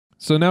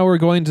So now we're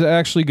going to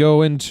actually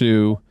go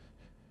into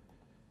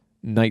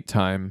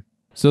nighttime.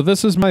 So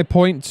this is my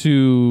point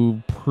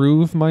to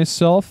prove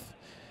myself.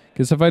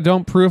 Because if I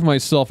don't prove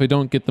myself, I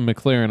don't get the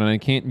McLaren, and I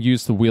can't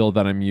use the wheel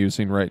that I'm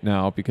using right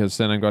now, because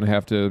then I'm going to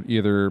have to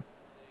either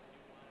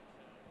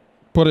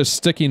put a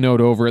sticky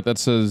note over it that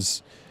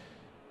says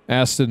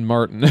Aston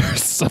Martin or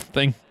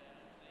something.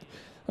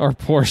 Or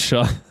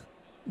Porsche.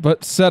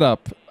 But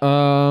setup.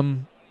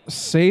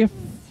 Safe.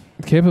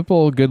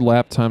 Capable of good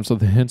lap times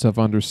with a hint of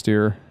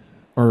understeer.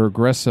 Or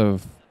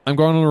aggressive. I'm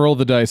going to roll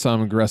the dice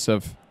on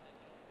aggressive.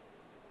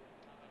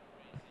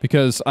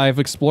 Because I've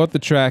explored the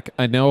track,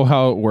 I know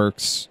how it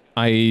works.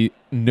 I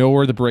know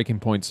where the braking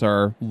points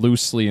are,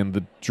 loosely in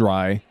the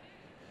dry.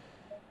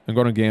 I'm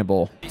going to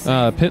gamble. Pit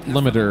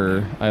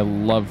limiter. I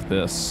love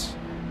this.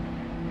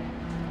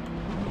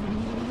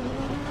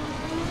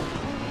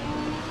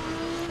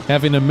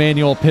 Having a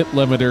manual pit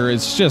limiter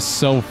is just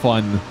so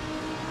fun.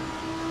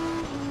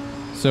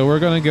 So we're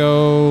going to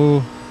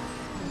go...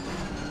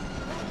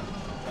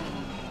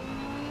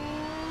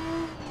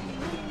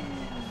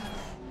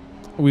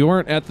 We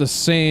weren't at the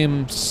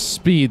same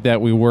speed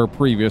that we were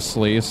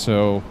previously,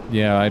 so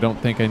yeah, I don't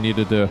think I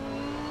needed to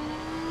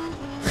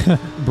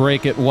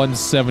brake at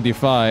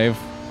 175.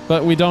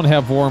 But we don't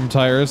have warm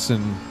tires,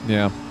 and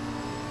yeah.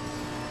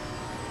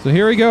 So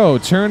here we go,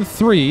 turn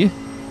 3.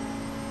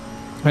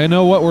 I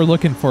know what we're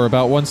looking for,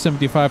 about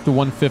 175 to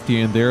 150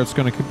 in there. It's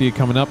going to be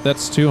coming up.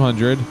 That's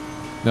 200.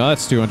 No,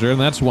 that's 200,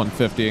 and that's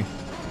 150.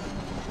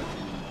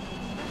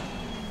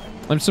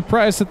 I'm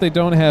surprised that they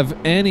don't have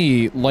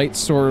any light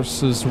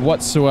sources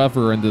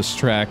whatsoever in this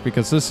track,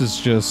 because this is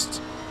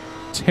just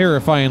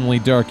terrifyingly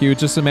dark. You would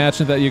just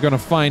imagine that you're going to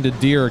find a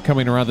deer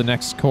coming around the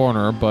next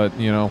corner, but,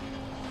 you know,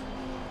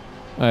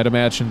 I'd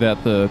imagine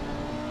that the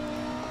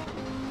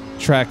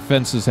track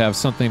fences have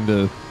something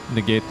to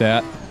negate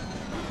that.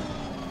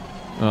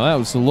 Oh, that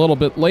was a little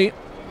bit late.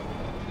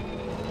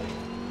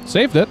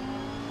 Saved it.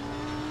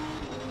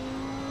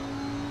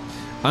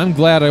 I'm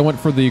glad I went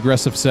for the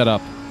aggressive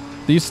setup.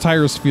 These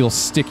tires feel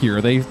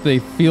stickier. They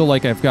feel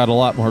like I've got a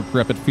lot more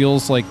grip. It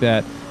feels like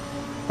that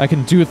I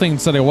can do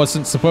things that I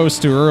wasn't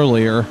supposed to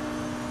earlier.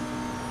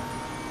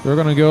 We're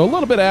going to go a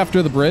little bit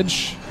after the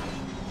bridge.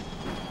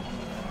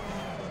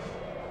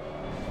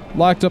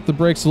 Locked up the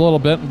brakes a little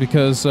bit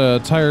because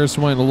tires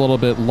went a little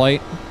bit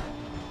light.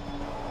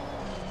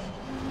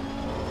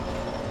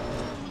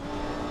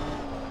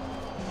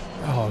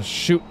 Oh,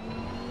 shoot.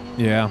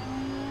 Yeah.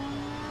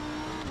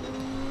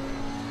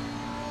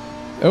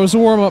 It was a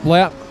warm-up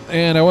lap.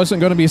 And I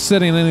wasn't going to be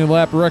setting any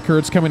lap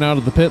records coming out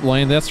of the pit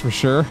lane, that's for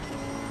sure.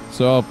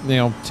 So, you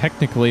know,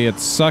 technically it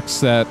sucks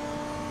that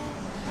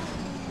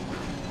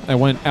I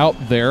went out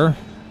there.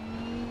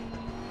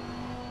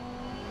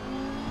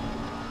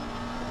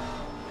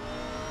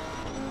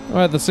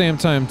 But at the same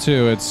time,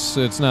 too,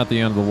 it's not the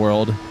end of the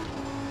world.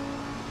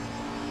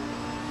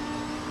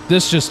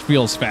 This just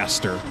feels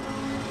faster.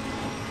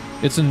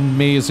 It's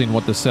amazing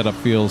what the setup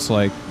feels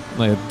like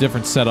a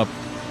different setup.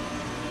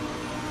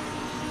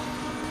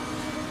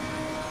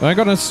 I'm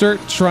going to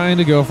start trying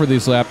to go for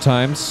these lap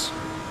times.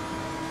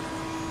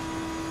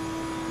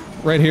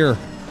 Right here.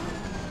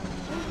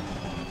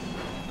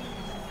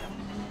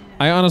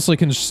 I honestly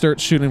can start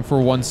shooting for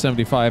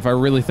 175. I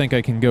really think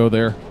I can go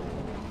there.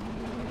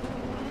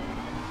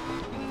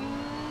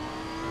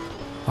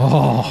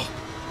 Oh.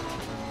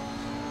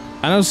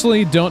 I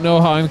honestly don't know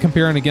how I'm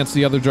comparing against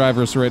the other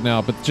drivers right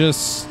now, but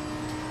just...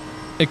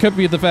 It could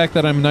be the fact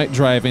that I'm night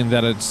driving,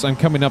 that I'm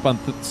coming up on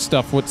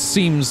stuff what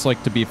seems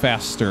like to be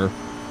faster.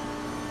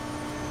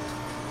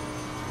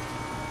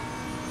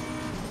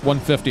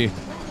 150.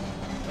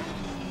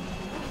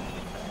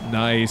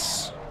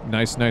 Nice.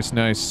 Nice, nice,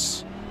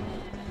 nice.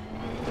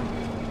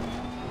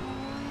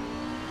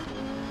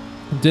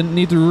 Didn't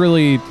need to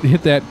really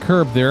hit that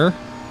curb there.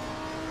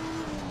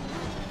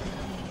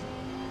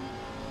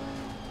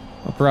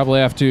 I'll probably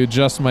have to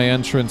adjust my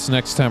entrance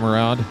next time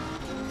around.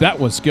 That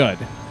was good.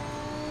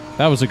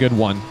 That was a good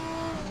one.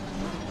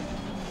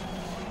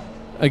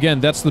 Again,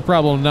 that's the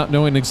problem, not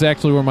knowing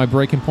exactly where my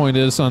braking point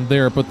is on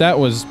there, but that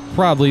was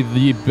probably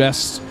the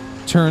best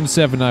turn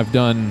 7 I've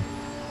done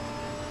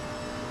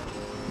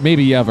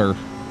maybe ever.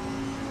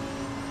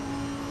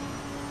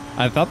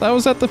 I thought that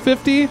was at the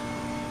 50.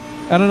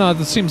 I don't know,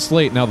 this seems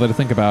late now that I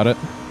think about it.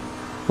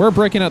 We're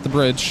breaking out the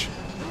bridge.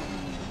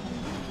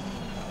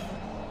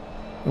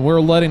 And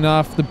we're letting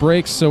off the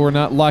brakes so we're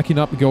not locking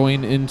up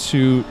going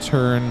into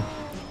turn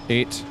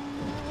 8.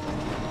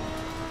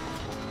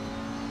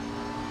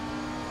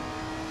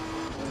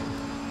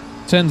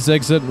 Ten's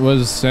exit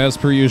was, as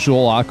per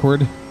usual,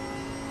 awkward.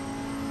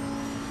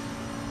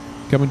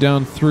 Coming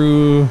down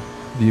through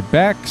the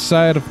back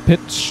side of pit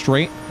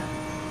straight.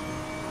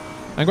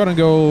 I'm going to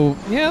go...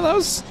 Yeah, that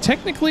was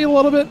technically a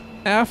little bit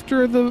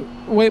after the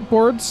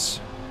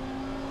wakeboards.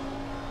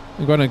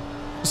 I'm going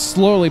to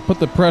slowly put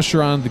the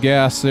pressure on the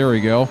gas. There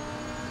we go.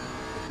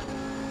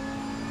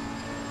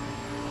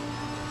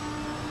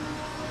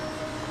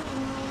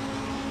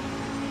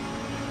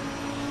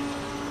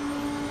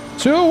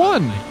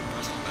 $201.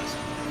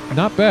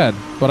 Not bad.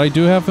 but I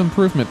do have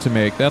improvement to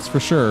make, that's for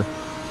sure.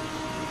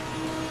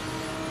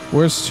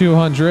 Where's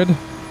 200?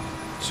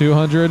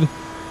 200.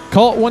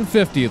 Call it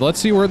 150. Let's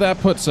see where that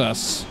puts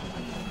us.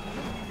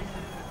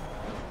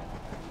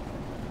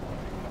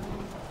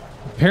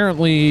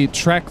 Apparently,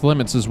 track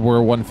limits is where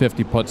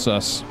 150 puts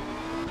us.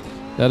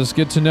 That is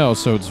good to know.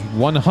 So it's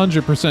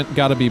 100%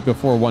 got to be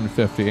before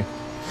 150.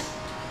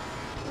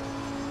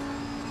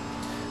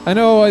 I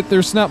know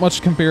there's not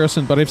much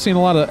comparison, but I've seen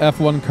a lot of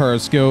F1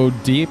 cars go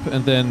deep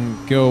and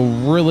then go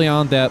really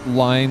on that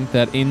line,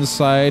 that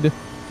inside,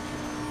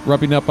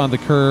 rubbing up on the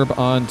curb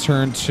on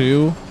turn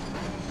 2.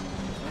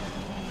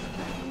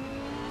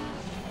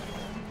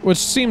 Which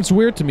seems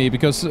weird to me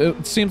because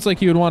it seems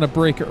like you would want to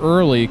brake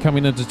early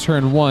coming into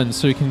turn 1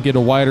 so you can get a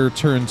wider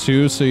turn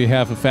 2 so you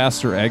have a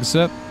faster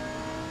exit.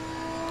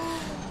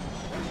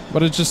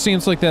 But it just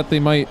seems like that it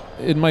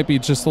might be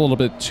just a little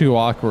bit too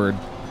awkward.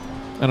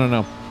 I don't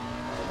know.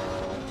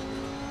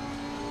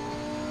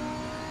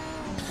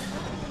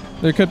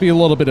 There could be a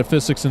little bit of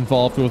physics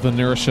involved with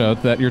inertia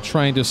that you're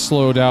trying to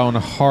slow down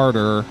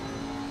harder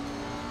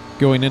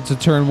going into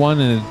turn 1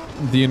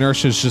 and the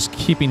inertia is just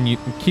keep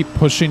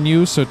pushing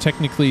you, so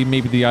technically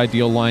maybe the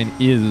ideal line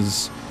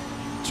is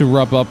to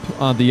rub up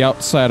on the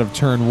outside of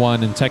turn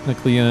 1 and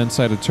technically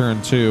inside of turn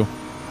 2.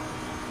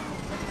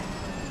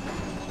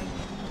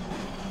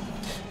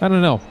 I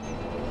don't know.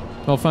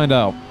 I'll find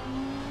out.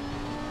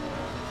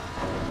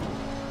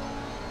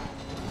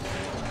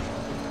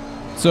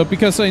 So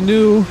because I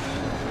knew...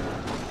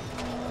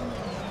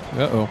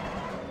 Uh-oh.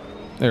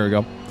 There we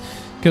go.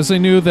 Because I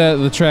knew that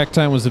the track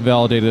time was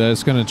invalidated, I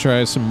was going to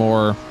try some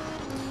more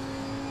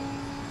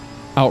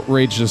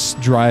outrageous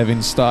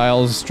driving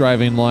styles,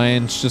 driving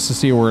lines, just to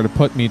see where to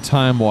put me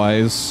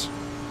time-wise.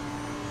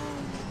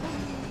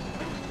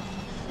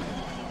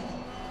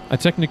 I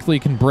technically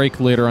can brake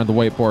later on the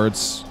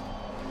whiteboards.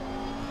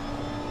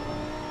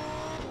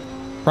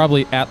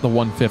 Probably at the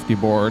 150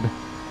 board.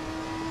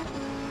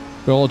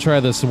 But we'll try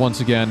this once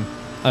again.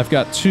 I've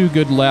got 2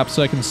 good laps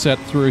I can set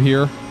through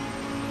here.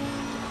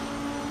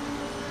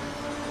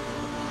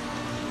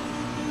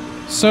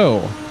 So,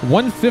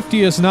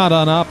 150 is not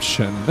an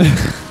option,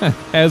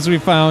 as we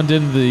found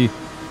in the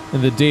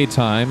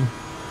daytime.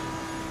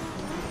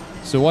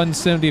 So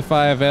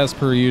 175 as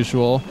per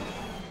usual.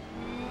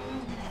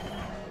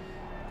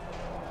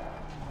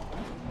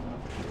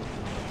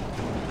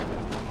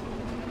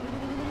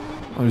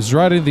 I was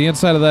riding the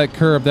inside of that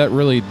curb. That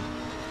really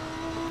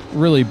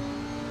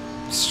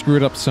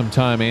screwed up some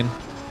timing.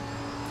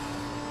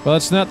 Well,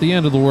 that's not the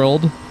end of the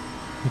world,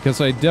 because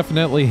I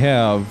definitely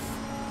have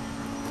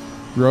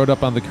rode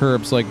up on the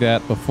curbs like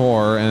that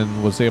before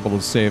and was able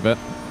to save it.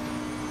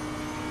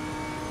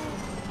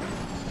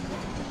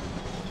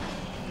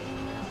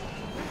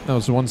 That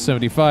was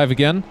 175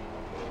 again.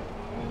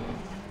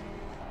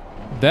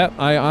 That,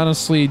 I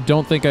honestly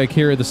don't think I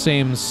carry the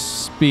same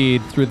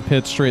speed through the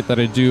pit straight that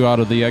I do out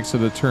of the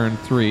exit of turn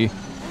 3.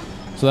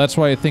 So that's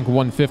why I think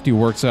 150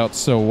 works out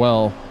so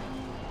well.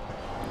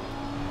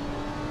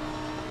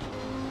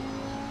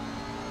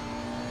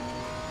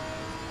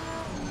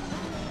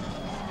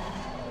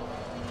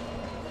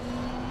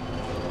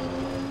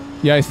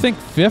 Yeah, I think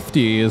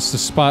 50 is the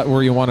spot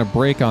where you want to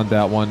brake on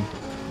that one.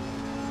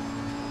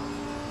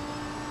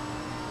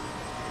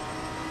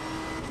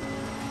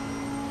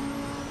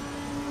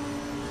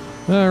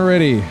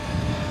 Alrighty.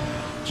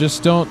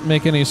 Just don't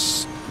make any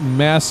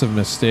massive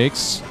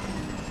mistakes.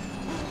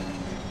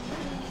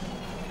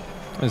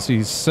 As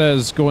he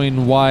says,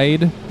 going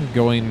wide,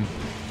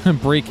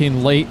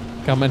 braking late,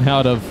 coming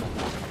out of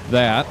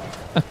that.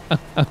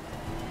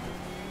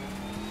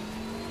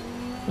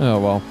 Oh,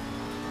 well.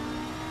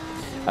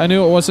 I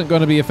knew it wasn't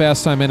going to be a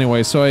fast time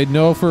anyway, so I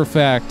know for a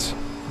fact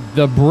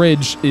the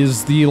bridge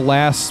is the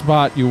last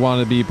spot you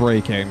want to be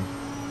braking.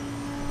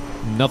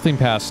 Nothing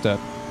past it.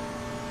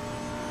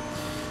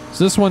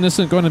 So this one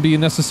isn't going to be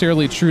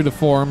necessarily true to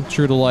form,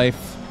 true to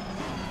life,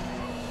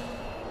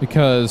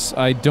 because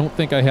I don't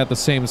think I had the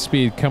same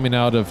speed coming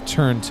out of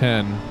turn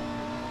 10.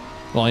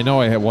 Well, I know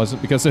I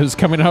wasn't, because it was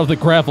coming out of the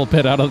gravel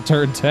pit out of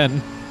turn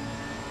 10.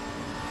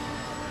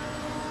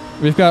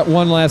 We've got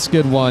one last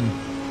good one.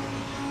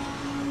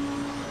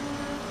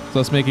 So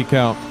let's make it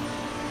count.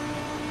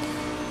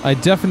 I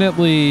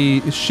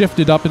definitely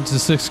shifted up into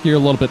 6th gear a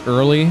little bit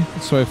early,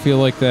 so I feel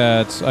like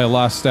that I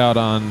lost out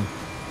on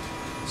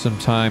some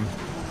time.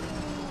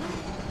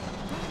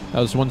 That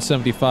was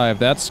 175.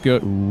 That's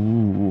good.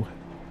 Ooh.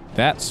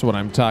 That's what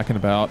I'm talking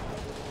about.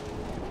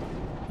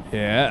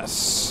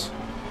 Yes.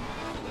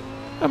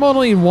 I'm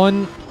only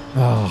one...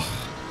 Oh.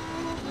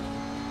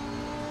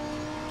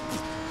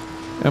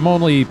 I'm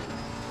only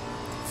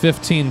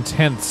 15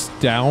 tenths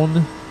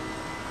down.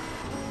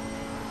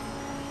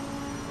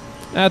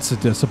 That's a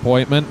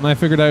disappointment, and I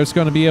figured I was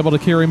going to be able to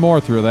carry more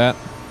through that.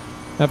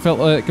 That felt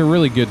like a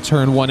really good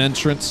turn 1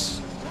 entrance.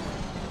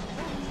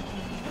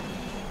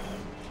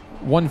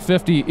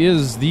 150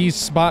 is the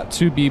spot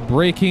to be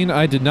braking.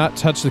 I did not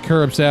touch the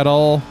curbs at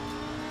all.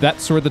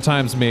 That's where the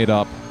time's made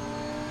up.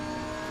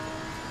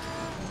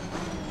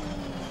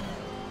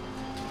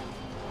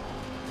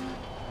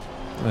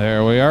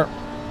 There we are.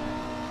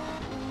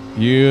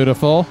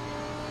 Beautiful.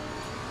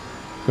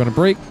 Gonna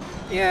brake.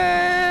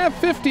 Yeah,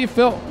 50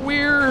 felt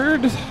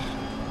weird.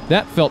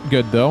 That felt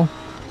good, though.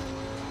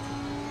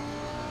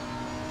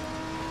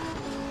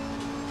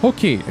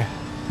 Okay.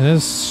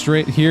 This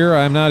straight here,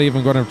 I'm not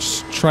even going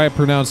to try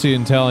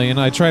pronouncing Italian.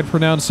 I tried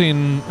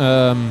pronouncing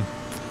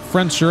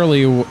French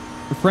earlier.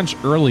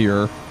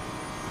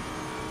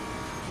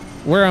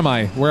 Where am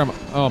I? Where am I?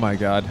 Oh my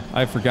god.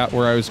 I forgot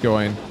where I was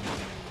going.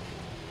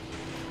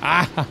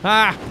 Ah ha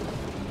ha!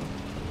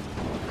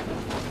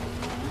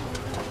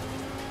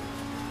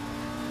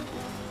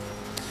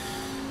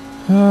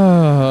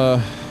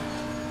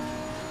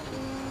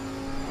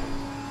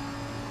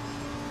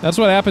 That's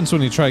what happens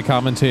when you try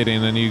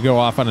commentating and you go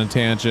off on a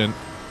tangent.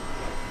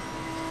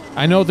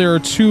 I know there are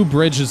 2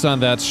 bridges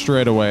on that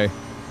straightaway.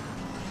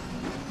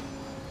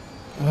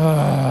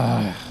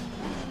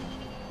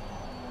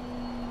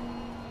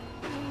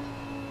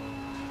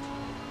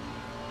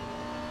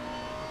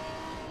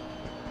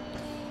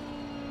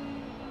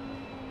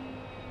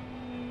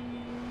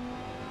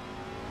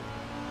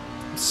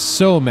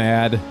 So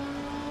mad.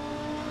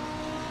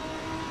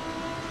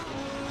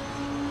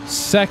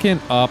 Second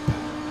up.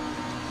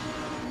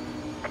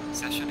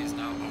 Session is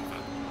now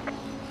over.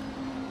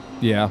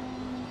 Yeah.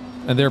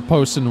 And they're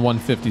posting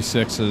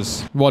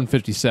 156s.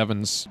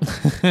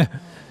 157s.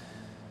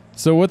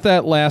 So with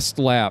that last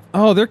lap.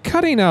 Oh, they're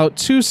cutting out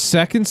 2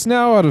 seconds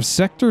now out of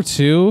Sector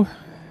 2?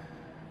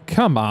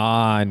 Come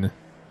on.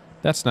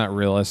 That's not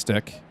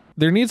realistic.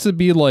 There needs to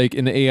be like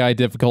an AI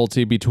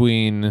difficulty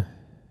between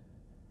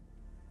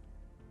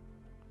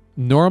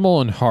normal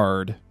and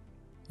hard.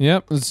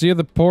 Yep, it's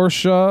either the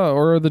Porsche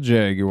or the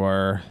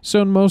Jaguar.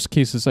 So in most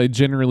cases, I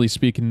generally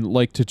speaking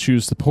like to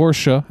choose the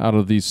Porsche out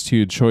of these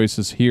 2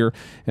 choices here,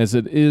 as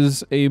it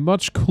is a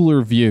much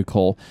cooler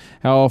vehicle.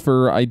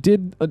 However, I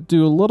did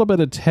do a little bit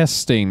of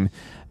testing,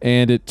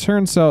 and it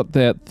turns out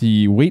that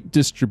the weight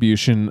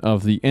distribution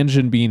of the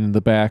engine being in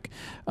the back,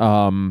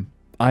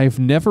 I've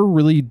never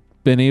really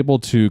been able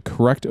to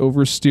correct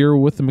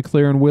oversteer with the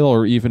McLaren wheel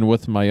or even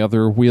with my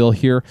other wheel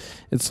here.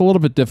 It's a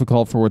little bit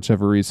difficult for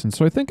whichever reason.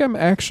 So I think I'm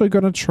actually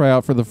going to try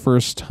out for the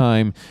first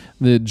time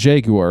the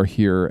Jaguar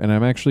here, and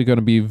I'm actually going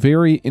to be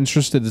very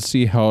interested to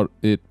see how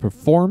it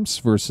performs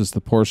versus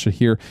the Porsche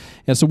here.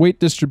 As the weight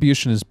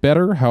distribution is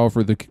better,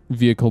 however, the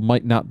vehicle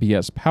might not be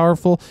as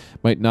powerful,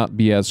 might not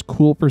be as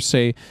cool per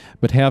se,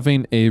 but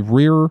having a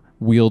rear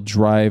wheel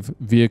drive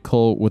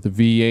vehicle with a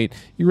V8,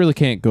 you really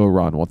can't go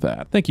wrong with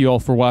that. Thank you all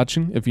for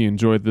watching. If you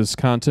enjoyed this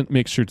content,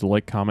 make sure to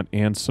like, comment,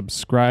 and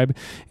subscribe,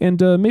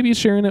 and maybe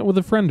sharing it with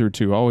a friend or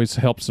 2 always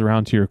helps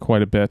around here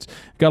quite a bit.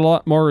 Got a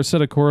lot more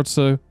Assetto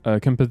Corsa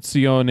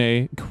Competizione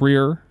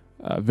career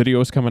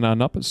videos coming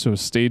on up, so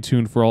stay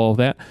tuned for all of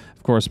that.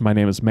 Of course, my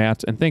name is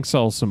Matt, and thanks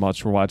all so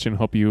much for watching.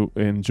 Hope you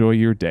enjoy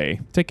your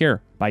day. Take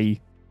care. Bye.